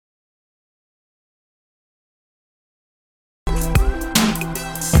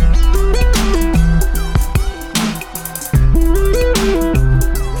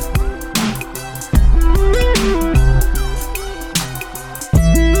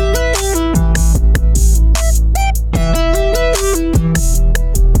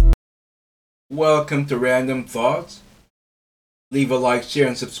welcome to Random Thoughts. Leave a like, share,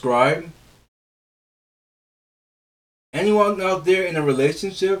 and subscribe. Anyone out there in a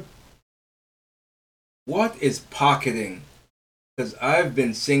relationship? What is pocketing? Because I've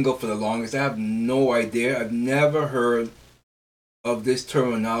been single for the longest. I have no idea. I've never heard of this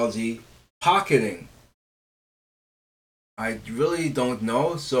terminology, pocketing. I really don't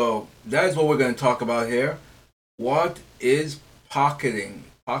know. So that is what we're going to talk about here. What is pocketing?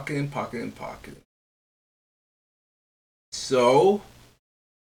 Pocketing. So,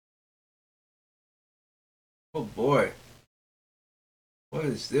 oh boy, what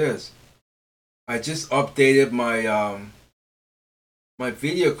is this? I just updated my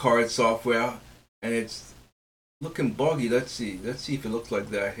video card software, and it's looking buggy. Let's see if it looks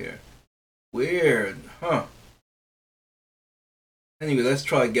like that here. Weird, huh? Anyway, let's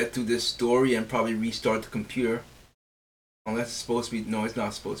try to get through this story and probably restart the computer. Unless it's supposed to be, no, it's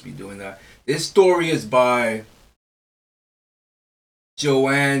not supposed to be doing that. This story is by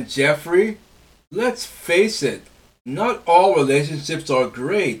Joanne Jeffrey. Let's face it, not all relationships are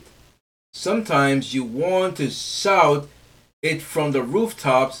great. Sometimes you want to shout it from the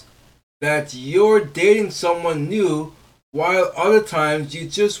rooftops that you're dating someone new, while other times you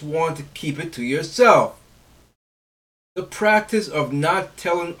just want to keep it to yourself. The practice of not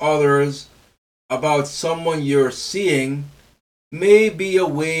telling others about someone you're seeing may be a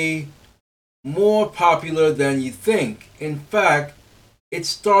way more popular than you think. In fact, it's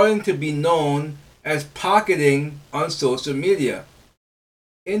starting to be known as pocketing on social media.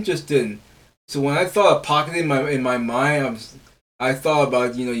 Interesting. So when I thought of pocketing in my mind, I thought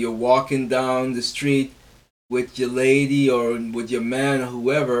about, you're walking down the street with your lady or with your man or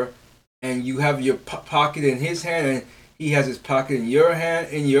whoever, and you have your pocket in his hand and he has his pocket in your hand,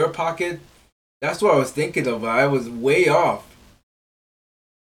 in your pocket. That's what I was thinking of. I was way off.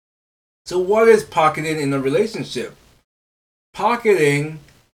 So what is pocketing in a relationship? Pocketing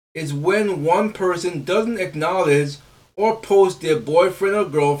is when one person doesn't acknowledge or post their boyfriend or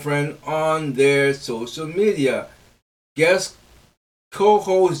girlfriend on their social media. Guest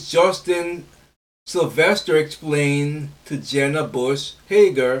co-host Justin Sylvester explained to Jenna Bush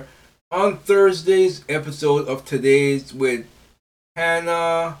Hager on Thursday's episode of Today's with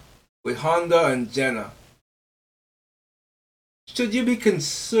Honda and Jenna. Should you be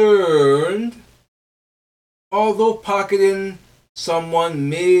concerned? Although pocketing someone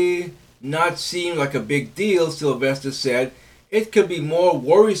may not seem like a big deal, Sylvester said, it could be more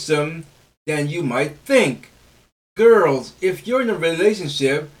worrisome than you might think. Girls, if you're in a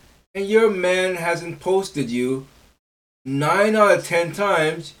relationship and your man hasn't posted you, 9 out of 10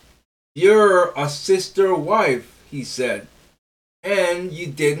 times, you're a sister wife, he said. And you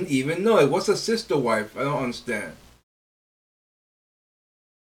didn't even know it. What's a sister wife? I don't understand.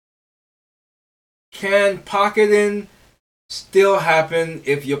 Can pocketing still happen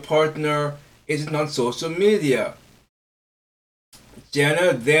if your partner isn't on social media?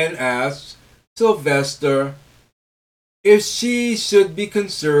 Jenna then asked Sylvester if she should be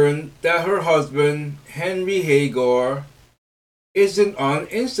concerned that her husband, Henry Hager, isn't on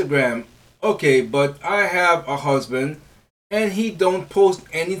Instagram. Okay, but I have a husband and he don't post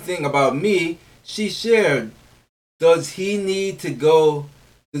anything about me, she shared. Does he need to get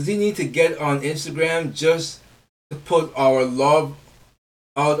on Instagram just to put our love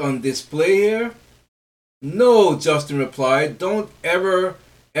out on display here? No, Justin replied. Don't ever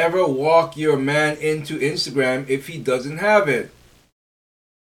walk your man into Instagram if he doesn't have it.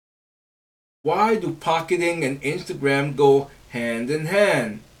 Why do pocketing and Instagram go hand in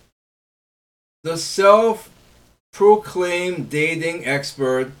hand? The self-proclaimed dating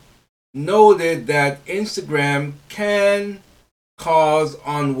expert noted that Instagram can cause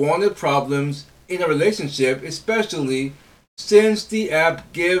unwanted problems in a relationship, especially since the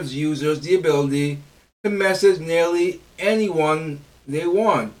app gives users the ability to message nearly anyone they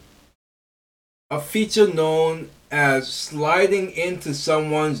want. A feature known as sliding into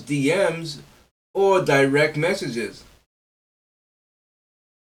someone's DMs or direct messages.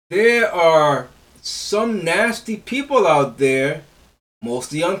 There are some nasty people out there,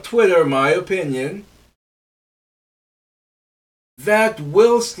 mostly on Twitter, in my opinion, that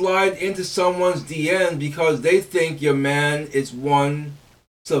will slide into someone's DM because they think your man is one,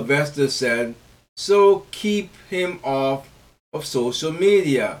 Sylvester said, so keep him off of social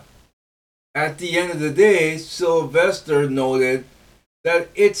media. At the end of the day, Sylvester noted that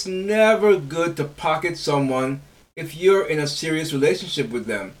it's never good to pocket someone if you're in a serious relationship with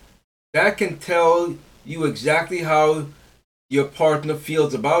them. That can tell you exactly how your partner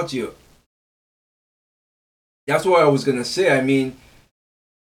feels about you. That's what I was going to say. I mean,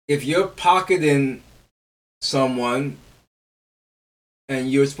 if you're pocketing someone and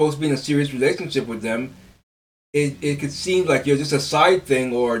you're supposed to be in a serious relationship with them, it could seem like you're just a side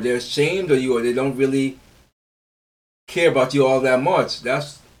thing, or they're ashamed of you, or they don't really care about you all that much.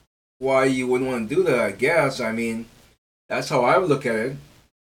 That's why you wouldn't want to do that, I guess. I mean, that's how I would look at it.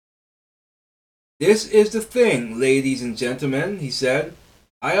 This is the thing, ladies and gentlemen, he said.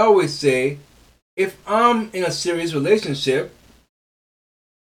 I always say, if I'm in a serious relationship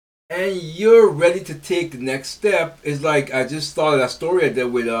and you're ready to take the next step, it's like I just thought of that story I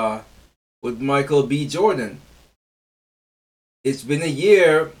did with Michael B. Jordan. It's been a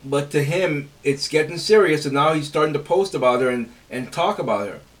year, but to him, it's getting serious, and now he's starting to post about her and talk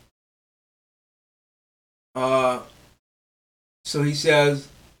about her. So he says,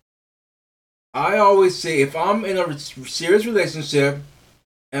 I always say if I'm in a serious relationship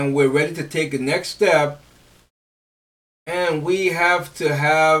and we're ready to take the next step and we have to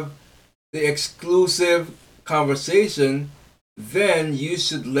have the exclusive conversation, then you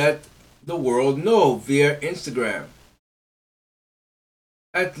should let the world know via Instagram.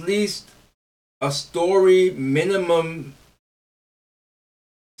 At least a story minimum,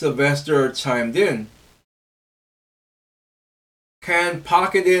 Sylvester chimed in. Can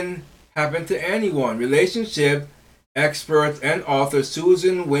pocketing happen to anyone? Relationship expert and author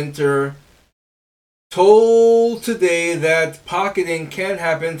Susan Winter told Today that pocketing can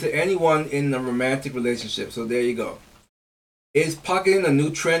happen to anyone in a romantic relationship. So there you go. Is pocketing a new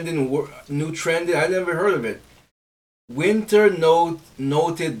trend new trend? I never heard of it. Winter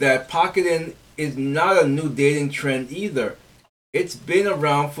noted that pocketing is not a new dating trend either. It's been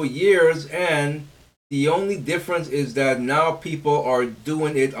around for years, and the only difference is that now people are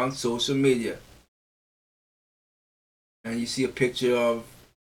doing it on social media. And you see a picture of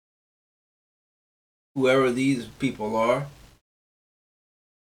whoever these people are.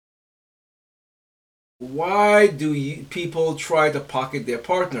 Why do people try to pocket their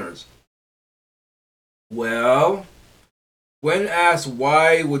partners? Well, when asked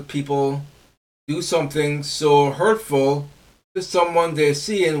why would people do something so hurtful to someone they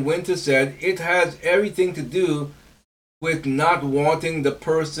see, and Winter said it has everything to do with not wanting the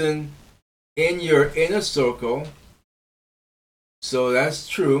person in your inner circle. So that's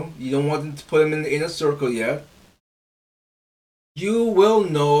true. You don't want to put them in the inner circle yet. You will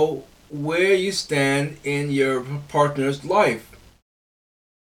know where you stand in your partner's life.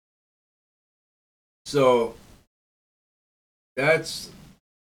 So that's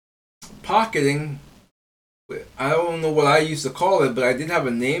pocketing. I don't know what I used to call it, but I did have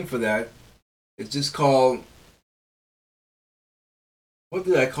a name for that. It's just called, what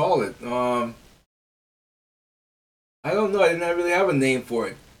did I call it? I don't know. I didn't really have a name for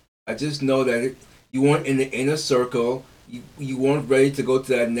it. I just know that you weren't in the inner circle. You weren't ready to go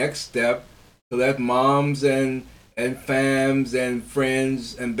to that next step. To let moms and fams and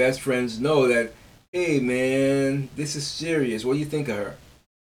friends and best friends know that, hey man, this is serious. What do you think of her?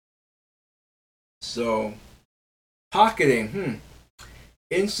 So pocketing,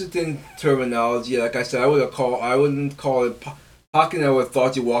 instant terminology. Like I said, I wouldn't call it pocketing. I would have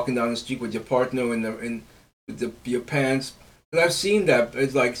thought you're walking down the street with your partner with your pants. But I've seen that.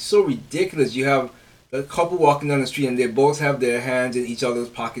 It's like so ridiculous. You have a couple walking down the street and they both have their hands in each other's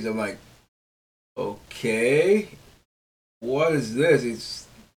pockets. I'm like, okay, what is this? It's,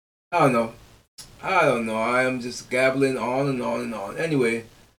 I don't know. I don't know. I am just gabbling on and on and on. Anyway,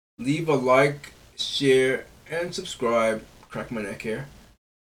 leave a like, share, and subscribe. Crack my neck here.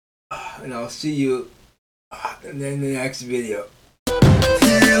 And I'll see you in the next video.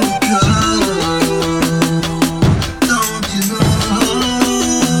 Feel good.